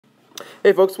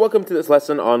Hey folks, welcome to this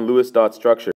lesson on Lewis dot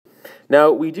structure.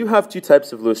 Now, we do have two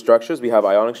types of Lewis structures. We have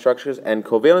ionic structures and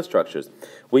covalent structures.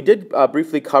 We did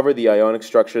briefly cover the ionic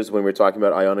structures when we were talking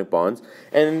about ionic bonds,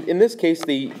 and in this case,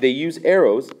 they use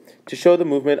arrows to show the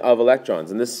movement of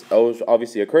electrons, and this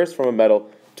obviously occurs from a metal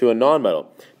to a nonmetal.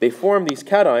 They form these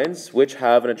cations, which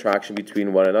have an attraction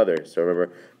between one another. So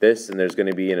remember this, and there's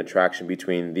going to be an attraction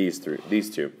between these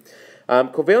two.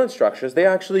 Covalent structures, they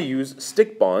actually use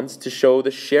stick bonds to show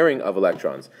the sharing of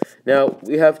electrons. Now,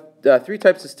 we have three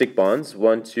types of stick bonds,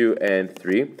 1, 2, and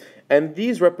 3, and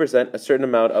these represent a certain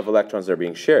amount of electrons that are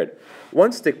being shared.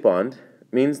 One stick bond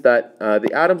means that the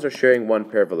atoms are sharing one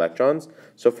pair of electrons.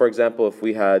 So, for example, if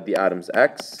we had the atoms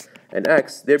X and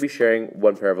X, they'd be sharing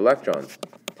one pair of electrons.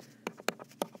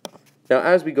 Now,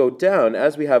 as we go down,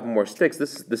 as we have more sticks,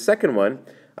 the second one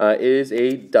is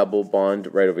a double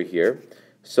bond right over here.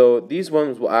 So these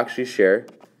ones will actually share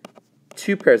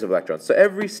two pairs of electrons. So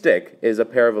every stick is a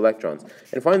pair of electrons.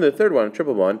 And finally, the third one, a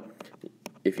triple bond,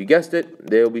 if you guessed it,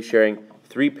 they will be sharing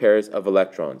three pairs of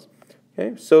electrons.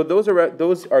 Okay, so those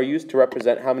are used to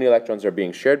represent how many electrons are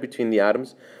being shared between the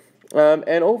atoms.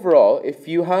 And overall, if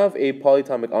you have a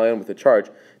polyatomic ion with a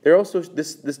charge,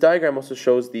 this diagram also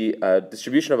shows the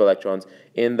distribution of electrons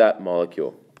in that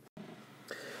molecule.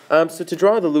 So to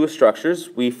draw the Lewis structures,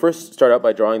 we first start out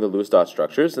by drawing the Lewis dot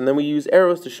structures, and then we use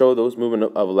arrows to show those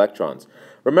movement of electrons.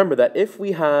 Remember that if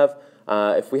we have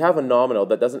a nominal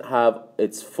that doesn't have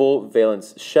its full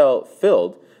valence shell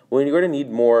filled, we're going to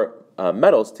need more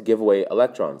metals to give away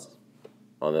electrons.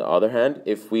 On the other hand,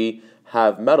 if we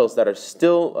have metals that are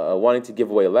still wanting to give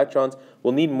away electrons,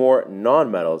 we'll need more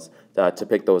nonmetals to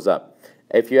pick those up.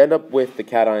 If you end up with the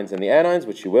cations and the anions,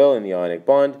 which you will in the ionic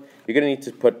bond, you're going to need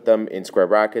to put them in square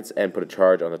brackets and put a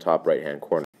charge on the top right-hand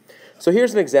corner. So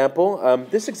here's an example.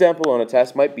 This example on a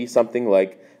test might be something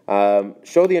like,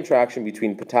 show the interaction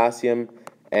between potassium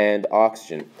and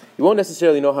oxygen. You won't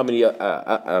necessarily know how many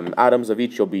atoms of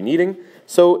each you'll be needing,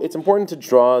 so it's important to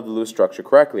draw the Lewis structure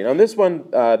correctly. Now this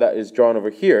one that is drawn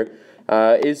over here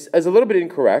is a little bit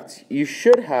incorrect. You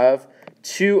should have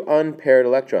two unpaired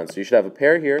electrons. So you should have a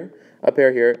pair here, a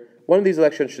pair here. One of these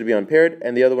electrons should be unpaired,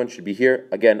 and the other one should be here,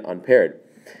 again, unpaired.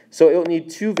 So it will need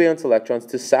two valence electrons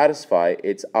to satisfy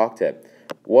its octet,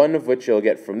 one of which it'll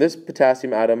get from this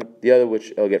potassium atom, the other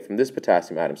which it'll get from this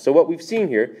potassium atom. So what we've seen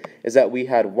here is that we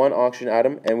had one oxygen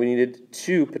atom, and we needed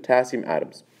two potassium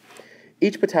atoms.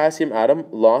 Each potassium atom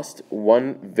lost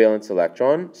one valence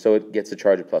electron, so it gets a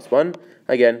charge of +1,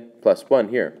 again, +1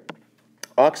 here.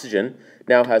 Oxygen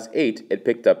now has 8, it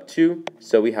picked up 2,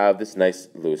 so we have this nice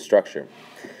Lewis structure.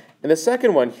 And the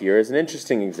second one here is an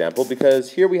interesting example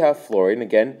because here we have fluorine,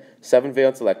 again, 7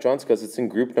 valence electrons because it's in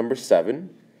group number 7.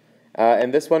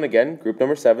 And this one, again, group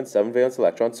number 7, 7 valence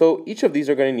electrons. So each of these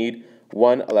are going to need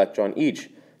 1 electron each.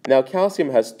 Now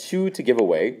calcium has 2 to give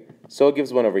away, so it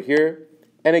gives one over here,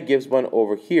 and it gives one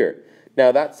over here.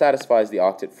 Now that satisfies the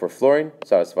octet for fluorine,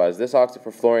 satisfies this octet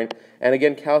for fluorine, and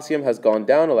again calcium has gone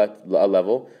down a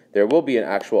level. There will be an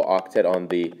actual octet on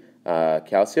the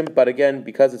calcium, but again,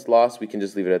 because it's lost, we can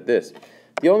just leave it at this.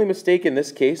 The only mistake in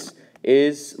this case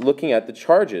is looking at the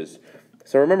charges.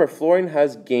 So remember, fluorine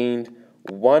has gained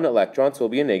 1 electron, so it will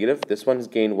be a negative. This one has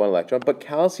gained 1 electron, but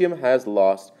calcium has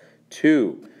lost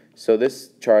 2. So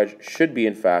this charge should be,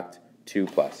 in fact,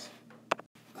 2+.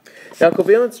 Now,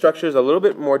 covalent structure is a little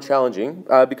bit more challenging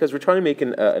because we're trying to make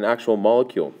an actual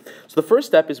molecule. So the first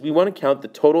step is we want to count the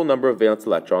total number of valence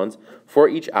electrons for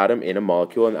each atom in a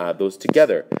molecule and add those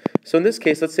together. So in this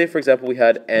case, let's say, for example, we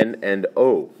had N and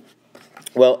O.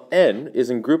 Well, N is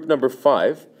in group number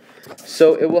 5,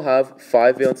 so it will have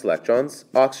 5 valence electrons.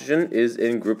 Oxygen is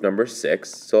in group number 6,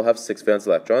 so it'll have 6 valence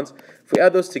electrons. If we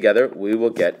add those together, we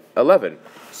will get 11.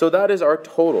 So that is our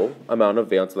total amount of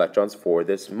valence electrons for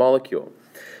this molecule.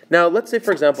 Now, let's say,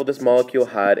 for example, this molecule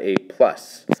had a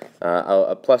plus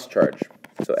charge,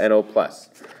 so NO+.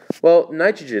 Well,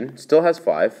 nitrogen still has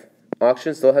 5,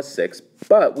 oxygen still has 6,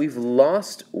 but we've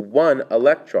lost 1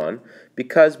 electron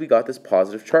because we got this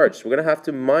positive charge. So we're going to have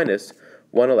to minus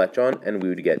 1 electron, and we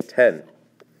would get 10.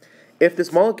 If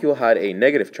this molecule had a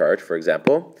negative charge, for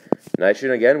example,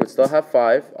 nitrogen again would still have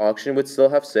 5, oxygen would still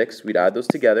have 6, we'd add those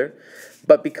together.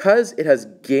 But because it has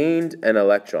gained an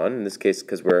electron, in this case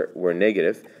because we're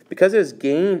negative, because it has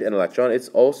gained an electron, it's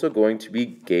also going to be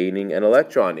gaining an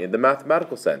electron in the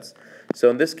mathematical sense. So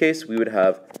in this case, we would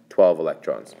have 12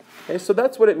 electrons. Okay, so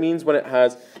that's what it means when it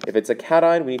has, if it's a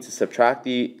cation, we need to subtract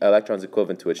the electrons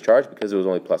equivalent to its charge because it was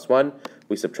only +1.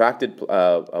 We subtracted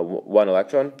 1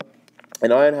 electron.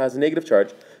 An ion has a negative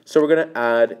charge, so we're going to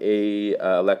add a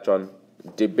electron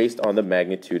based on the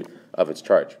magnitude of its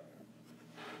charge.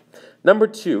 Number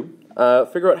 2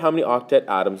 figure out how many octet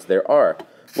atoms there are.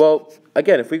 Well,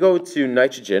 again, if we go to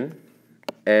nitrogen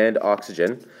and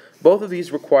oxygen, both of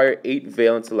these require 8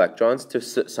 valence electrons to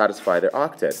satisfy their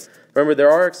octet. Remember, there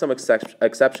are some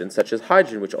exceptions, such as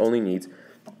hydrogen, which only needs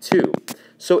 2.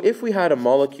 So if we had a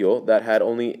molecule that had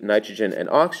only nitrogen and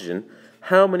oxygen,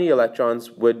 how many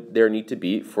electrons would there need to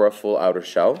be for a full outer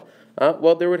shell?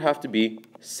 Well, there would have to be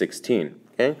 16.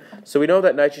 Okay? So we know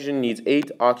that nitrogen needs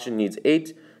 8, oxygen needs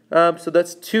 8. So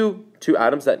that's two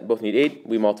atoms that both need 8.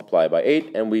 We multiply by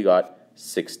 8, and we got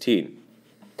 16.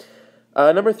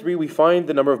 Number 3, we find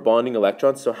the number of bonding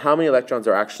electrons, so how many electrons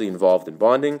are actually involved in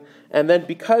bonding. And then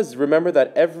because, remember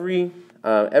that every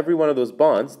one of those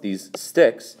bonds, these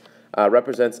sticks,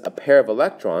 represents a pair of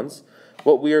electrons,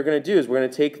 what we are going to do is we're going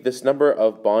to take this number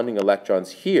of bonding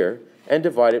electrons here and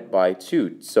divide it by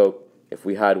 2. So if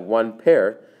we had one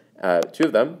pair, 2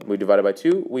 of them, we divide it by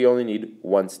 2, we only need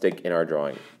 1 stick in our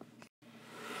drawing.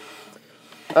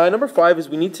 Number 5 is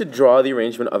we need to draw the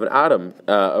arrangement of an atom,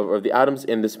 or the atoms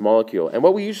in this molecule. And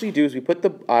what we usually do is we put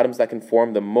the atoms that can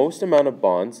form the most amount of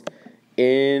bonds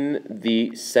in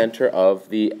the center of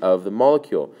the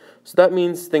molecule. So that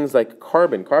means things like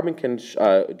carbon. Carbon can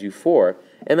do 4,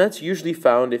 and that's usually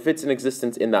found, if it's in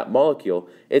existence in that molecule,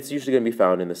 it's usually going to be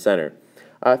found in the center.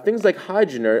 Things like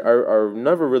hydrogen are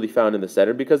never really found in the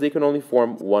center because they can only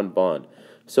form 1 bond.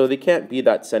 So they can't be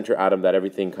that center atom that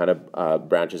everything kind of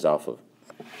branches off of.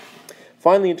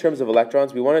 Finally, in terms of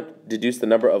electrons, we want to deduce the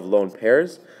number of lone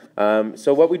pairs.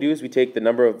 So what we do is we take the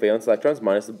number of valence electrons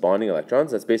minus the bonding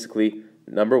electrons. That's basically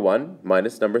number 1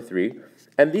 minus number 3.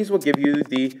 And these will give you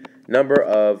the number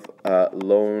of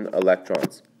lone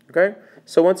electrons. Okay?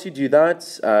 So once you do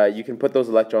that, you can put those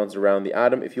electrons around the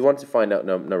atom. If you want to find out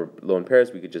number of lone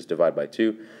pairs, we could just divide by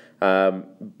 2.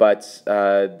 But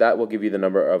that will give you the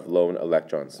number of lone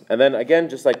electrons. And then again,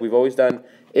 just like we've always done,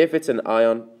 if it's an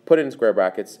ion, put it in square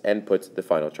brackets and put the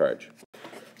final charge.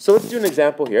 So let's do an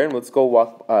example here, and let's go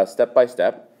walk step by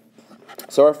step.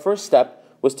 So our first step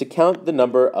was to count the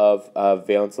number of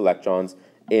valence electrons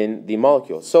in the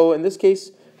molecule. So in this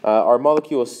case, our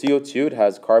molecule is CO2. It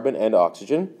has carbon and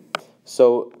oxygen.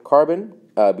 So carbon,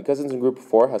 because it's in group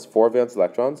 4, has 4 valence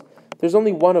electrons. There's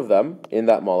only 1 of them in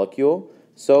that molecule,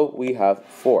 so we have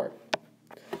 4.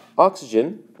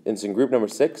 Oxygen, it's in group number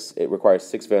 6. It requires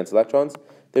 6 valence electrons.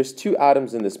 There's 2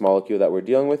 atoms in this molecule that we're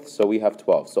dealing with, so we have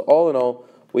 12. So all in all,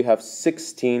 we have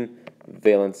 16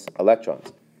 valence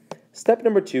electrons. Step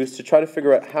number 2 is to try to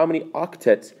figure out how many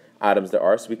octet atoms there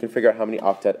are, so we can figure out how many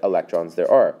octet electrons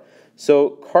there are.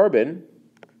 So carbon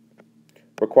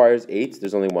requires 8.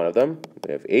 There's only 1 of them.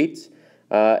 We have 8.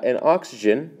 And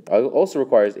oxygen also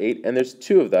requires 8, and there's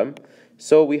 2 of them.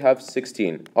 So we have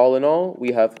 16. All in all,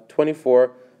 we have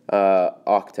 24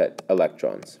 octet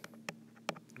electrons.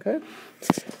 Okay?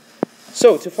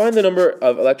 So to find the number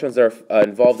of electrons that are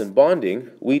involved in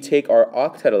bonding, we take our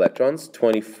octet electrons,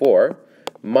 24,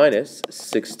 minus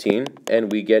 16,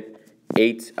 and we get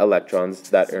 8 electrons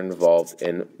that are involved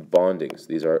in bonding. So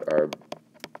these are our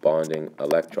bonding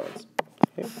electrons.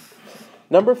 Okay.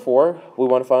 Number 4, we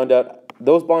want to find out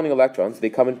those bonding electrons, they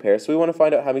come in pairs, so we want to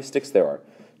find out how many sticks there are.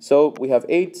 So we have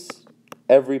 8,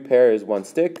 every pair is 1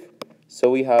 stick, so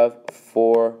we have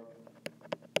 4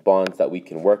 bonds that we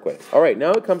can work with. All right,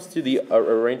 now it comes to the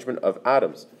arrangement of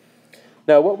atoms.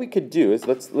 Now what we could do is,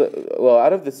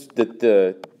 out of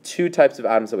the 2 types of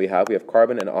atoms that we have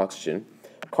carbon and oxygen.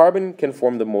 Carbon can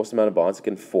form the most amount of bonds. It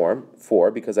can form 4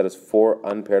 because that has 4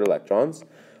 unpaired electrons.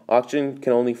 Oxygen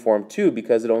can only form 2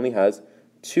 because it only has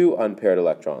 2 unpaired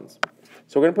electrons.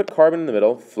 So we're going to put carbon in the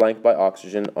middle, flanked by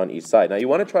oxygen on each side. Now you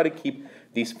want to try to keep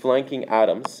these flanking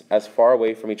atoms as far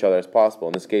away from each other as possible.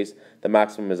 In this case, the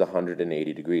maximum is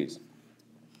 180 degrees.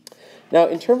 Now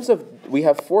in terms of, we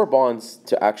have 4 bonds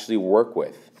to actually work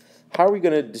with. How are we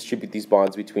going to distribute these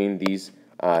bonds between these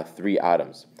 3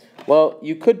 atoms? Well,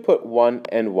 you could put 1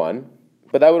 and 1,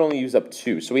 but that would only use up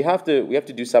 2. So we have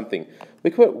to do something.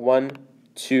 We could put 1,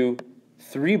 2,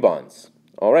 3 bonds.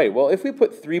 All right, well, if we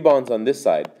put 3 bonds on this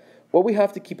side, what we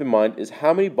have to keep in mind is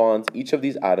how many bonds each of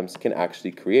these atoms can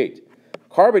actually create.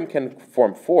 Carbon can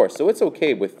form 4, so it's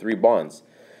okay with 3 bonds.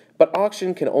 But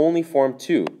oxygen can only form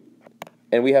 2.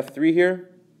 And we have 3 here?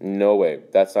 No way,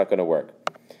 that's not going to work.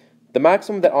 The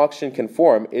maximum that oxygen can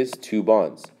form is 2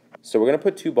 bonds. So we're going to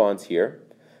put 2 bonds here.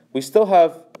 We still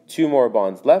have 2 more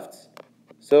bonds left.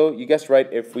 So you guessed right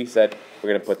if we said we're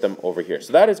going to put them over here.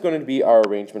 So that is going to be our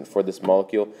arrangement for this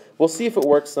molecule. We'll see if it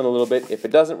works in a little bit. If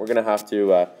it doesn't, we're going to have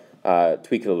to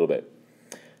tweak it a little bit.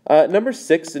 Number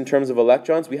 6, in terms of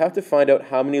electrons, we have to find out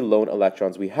how many lone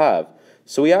electrons we have.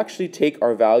 So we actually take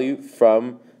our value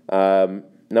from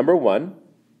number 1,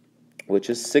 which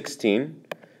is 16,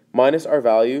 minus our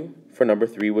value for number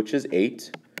 3, which is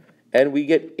 8, and we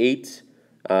get 8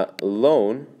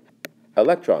 lone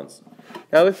electrons.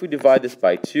 Now if we divide this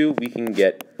by 2, we can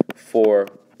get 4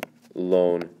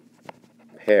 lone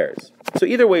pairs. So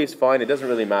either way is fine, it doesn't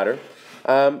really matter.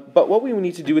 But what we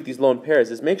need to do with these lone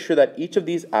pairs is make sure that each of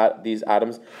these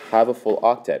atoms have a full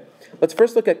octet. Let's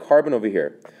first look at carbon over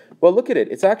here. Well, look at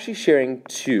it. It's actually sharing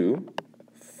 2,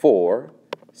 4,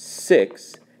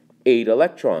 6, 8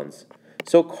 electrons.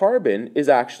 So carbon is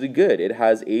actually good. It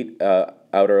has 8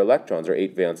 outer electrons, or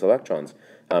 8 valence electrons,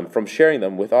 from sharing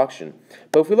them with oxygen.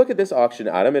 But if we look at this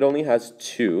oxygen atom, it only has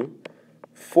 2,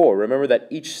 4. Remember that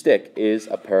each stick is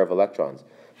a pair of electrons.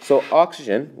 So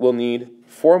oxygen will need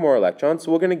 4 more electrons,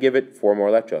 so we're going to give it 4 more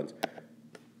electrons.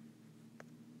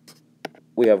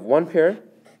 We have 1 pair,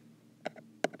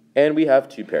 and we have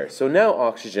 2 pairs. So now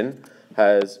oxygen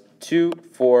has 2,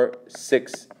 4,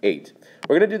 6, 8.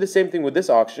 We're going to do the same thing with this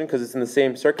oxygen because it's in the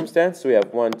same circumstance. So we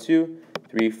have 1, 2,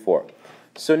 3, 4.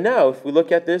 So now if we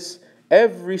look at this,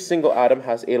 every single atom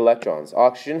has 8 electrons.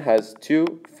 Oxygen has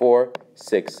 2, 4,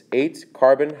 6, 8.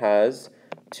 Carbon has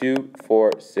 2,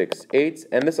 4, 6, 8.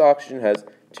 And this oxygen has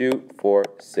 2, 4,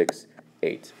 6,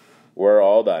 8. We're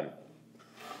all done.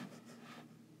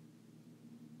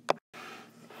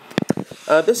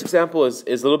 This example is a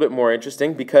little bit more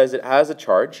interesting because it has a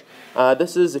charge.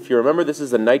 This is, if you remember, this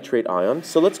is a nitrate ion.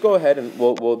 So let's go ahead and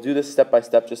we'll do this step by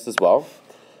step just as well.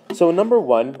 So number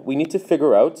 1, we need to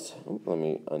figure out, let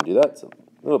me undo that, it's a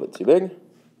little bit too big.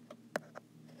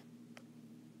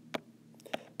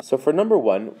 So for number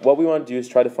 1, what we want to do is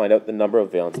try to find out the number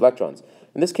of valence electrons.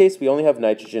 In this case, we only have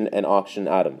nitrogen and oxygen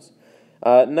atoms.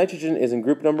 Nitrogen is in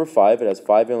group number 5, it has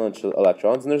 5 valence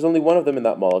electrons, and there's only one of them in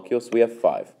that molecule, so we have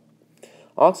 5.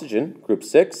 Oxygen, group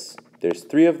 6, there's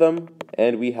 3 of them,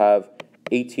 and we have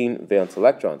 18 valence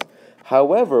electrons.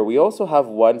 However, we also have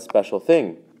one special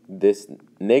thing, this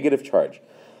negative charge.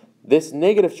 This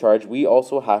negative charge we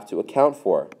also have to account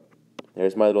for.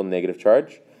 There's my little negative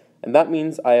charge, and that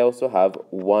means I also have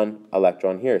 1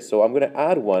 electron here. So I'm going to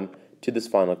add 1 to this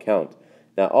final count.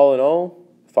 Now, all in all,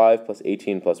 5 plus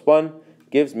 18 plus 1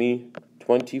 gives me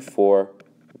 24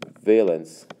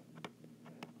 valence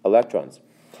electrons.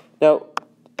 Now,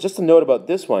 just a note about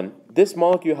this one, this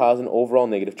molecule has an overall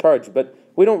negative charge, but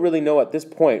we don't really know at this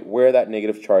point where that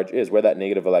negative charge is, where that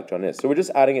negative electron is. So we're just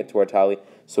adding it to our tally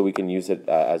so we can use it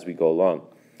as we go along.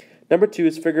 Number 2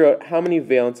 is figure out how many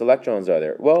valence electrons are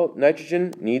there. Well,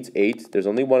 nitrogen needs 8. There's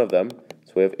only 1 of them,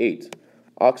 so we have 8.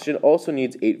 Oxygen also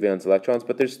needs 8 valence electrons,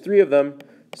 but there's 3 of them,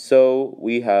 so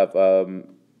we have, oops,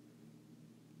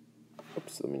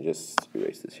 let me just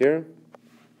erase this here.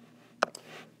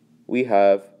 We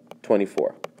have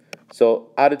 24.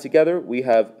 So added together, we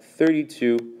have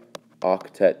 32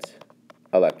 octet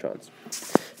electrons.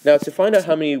 Now to find out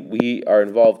how many we are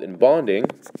involved in bonding,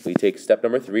 we take step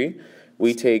number 3.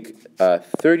 We take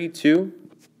 32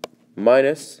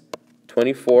 minus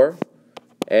 24,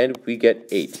 and we get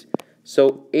 8.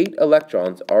 So 8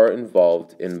 electrons are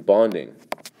involved in bonding.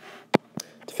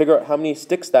 To figure out how many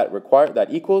sticks that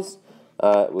equals,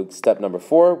 with step number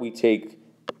 4, we take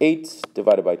 8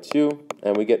 divided by 2,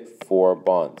 and we get 4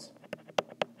 bonds.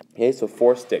 Okay, so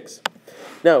 4 sticks.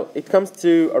 Now, it comes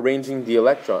to arranging the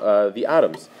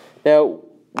atoms. Now,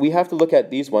 we have to look at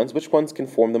these ones. Which ones can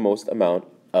form the most amount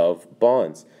of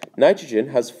bonds? Nitrogen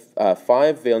has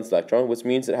 5 valence electrons, which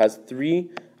means it has 3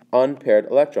 unpaired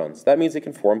electrons. That means it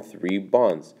can form 3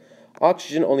 bonds.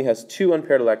 Oxygen only has 2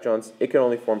 unpaired electrons. It can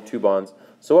only form 2 bonds.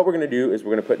 So what we're going to do is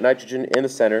we're going to put nitrogen in the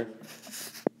center,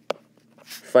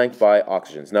 flanked by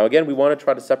oxygens. Now again, we want to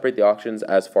try to separate the oxygens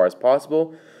as far as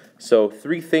possible. So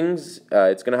 3 things,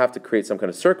 it's going to have to create some kind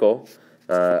of circle.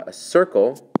 A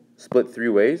circle split 3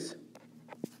 ways,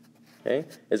 okay,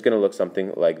 is going to look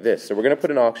something like this. So we're going to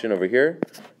put an oxygen over here,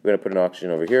 we're going to put an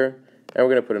oxygen over here, and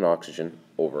we're going to put an oxygen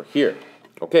over here.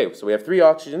 Okay, so we have 3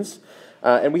 oxygens,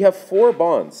 and we have 4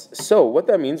 bonds. So what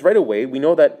that means, right away, we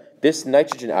know that this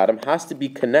nitrogen atom has to be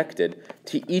connected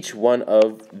to each one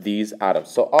of these atoms.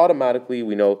 So automatically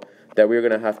we know that we're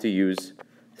going to have to use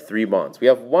 3 bonds. We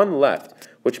have 1 left,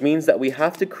 which means that we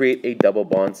have to create a double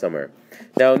bond somewhere.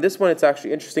 Now in this one, it's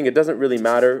actually interesting. It doesn't really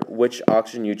matter which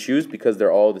oxygen you choose because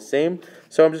they're all the same.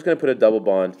 So I'm just going to put a double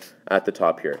bond at the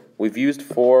top here. We've used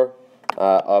 4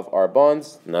 of our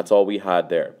bonds, and that's all we had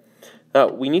there. Now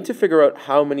we need to figure out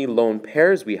how many lone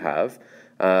pairs we have,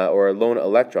 or lone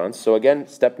electrons. So again,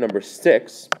 step number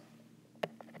 6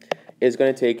 is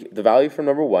going to take the value from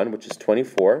number 1, which is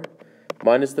 24,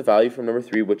 minus the value from number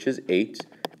 3, which is 8,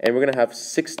 and we're going to have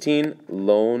 16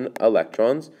 lone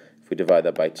electrons. If we divide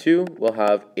that by 2, we'll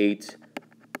have 8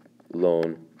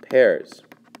 lone pairs.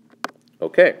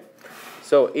 Okay,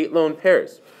 So 8 lone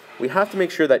pairs. We have to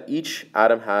make sure that each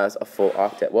atom has a full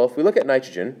octet. Well, if we look at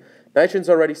nitrogen, nitrogen's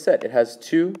already set. It has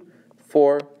 2,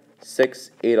 4,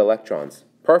 6, 8 electrons.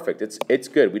 Perfect. It's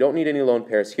good. We don't need any lone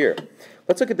pairs here.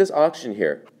 Let's look at this oxygen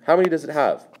here. How many does it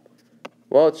have?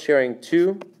 Well, it's sharing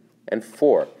 2 and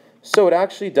 4. So it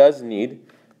actually does need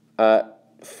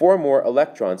 4 more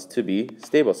electrons to be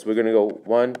stable. So we're going to go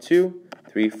 1, 2,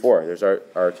 3, 4. There's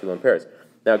our 2 lone pairs.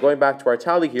 Now, going back to our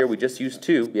tally here, we just used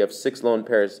 2. We have 6 lone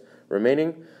pairs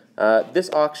remaining. This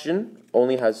oxygen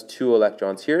only has 2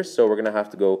 electrons here, so we're going to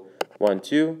have to go 1,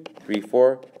 2, 3,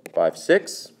 4, 5,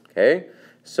 6. Okay,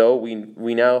 so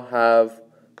we now have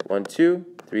 1, 2,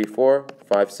 3, 4,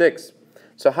 5, 6.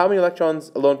 So how many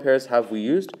electrons lone pairs have we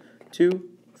used? 2,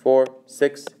 4,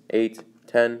 6, 8,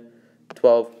 10,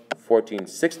 12, 14,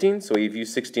 16. So we've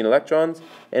used 16 electrons.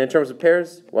 And in terms of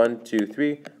pairs, 1, 2,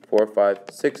 3, 4, 5,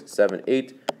 6, 7,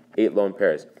 8, 8 lone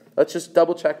pairs. Let's just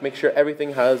double check, make sure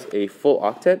everything has a full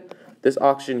octet. This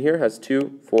oxygen here has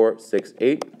 2, 4, 6,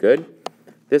 8, good.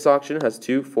 This oxygen has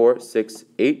 2, 4, 6,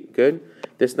 8, good.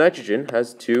 This nitrogen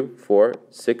has 2, 4,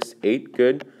 6, 8,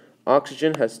 good.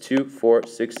 Oxygen has 2, 4,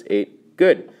 6, 8,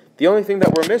 good. The only thing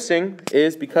that we're missing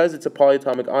is because it's a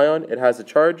polyatomic ion, it has a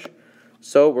charge.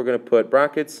 So we're going to put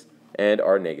brackets and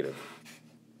our negative.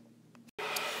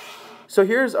 So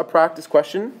here's a practice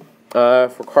question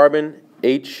for carbon,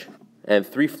 H, and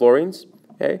 3 fluorines.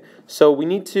 Okay, so we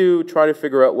need to try to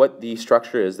figure out what the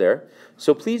structure is there.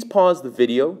 So please pause the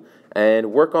video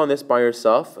and work on this by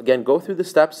yourself. Again, go through the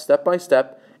steps step by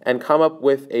step and come up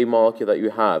with a molecule that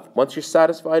you have. Once you're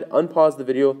satisfied, unpause the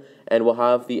video and we'll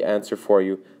have the answer for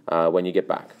you when you get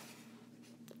back.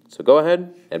 So go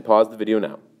ahead and pause the video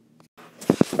now.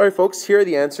 Alright folks, here are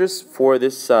the answers for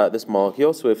this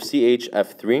molecule. So we have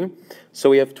CHF3. So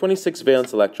we have 26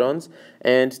 valence electrons.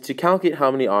 And to calculate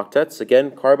how many octets,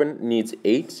 again, carbon needs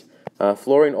 8.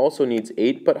 Fluorine also needs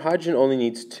 8, but hydrogen only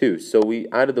needs 2. So we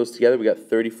added those together, we got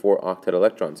 34 octet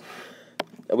electrons.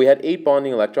 We had 8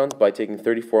 bonding electrons by taking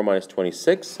 34 minus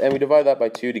 26, and we divide that by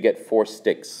 2 to get 4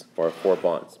 sticks, or 4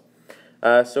 bonds.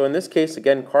 So in this case,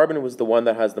 again, carbon was the one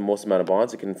that has the most amount of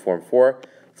bonds. It can form 4.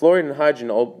 Fluorine and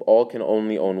hydrogen all can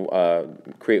only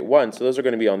create 1, so those are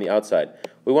going to be on the outside.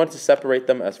 We want to separate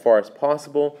them as far as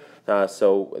possible,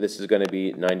 so this is going to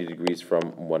be 90 degrees from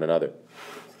one another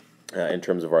in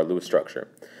terms of our Lewis structure.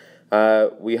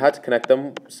 We had to connect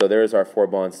them, so there's our 4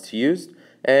 bonds to use,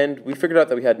 and we figured out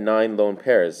that we had 9 lone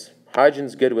pairs.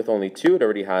 Hydrogen's good with only 2, it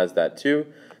already has that 2,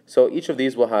 so each of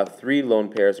these will have 3 lone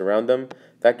pairs around them.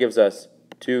 That gives us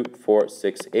 2, 4,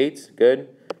 6, 8, good.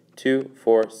 2,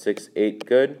 4, 6, 8,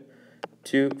 good.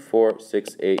 2, 4,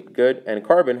 6, 8, good. And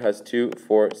carbon has 2,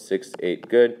 4, 6, 8,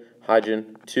 good.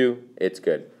 Hydrogen, 2, it's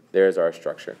good. There's our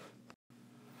structure.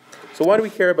 So why do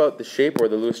we care about the shape or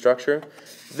the Lewis structure?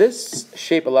 This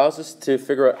shape allows us to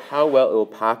figure out how well it will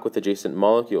pack with adjacent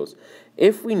molecules.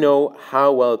 If we know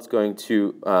how well it's going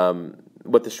to,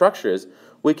 what the structure is,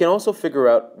 we can also figure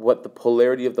out what the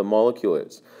polarity of the molecule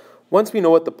is. Once we know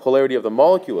what the polarity of the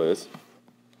molecule is,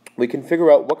 we can figure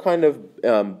out what kind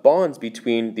of bonds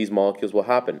between these molecules will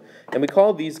happen. And we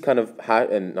call these kind of,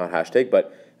 not hashtag,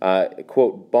 but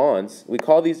quote, bonds, we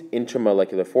call these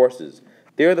intermolecular forces.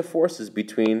 They are the forces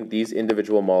between these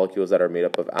individual molecules that are made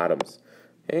up of atoms.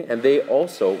 Okay? And they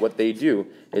also, what they do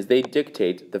is they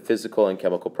dictate the physical and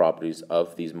chemical properties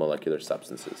of these molecular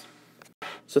substances.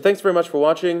 So thanks very much for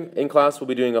watching. In class, we'll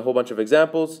be doing a whole bunch of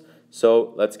examples.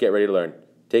 So let's get ready to learn.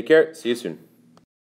 Take care. See you soon.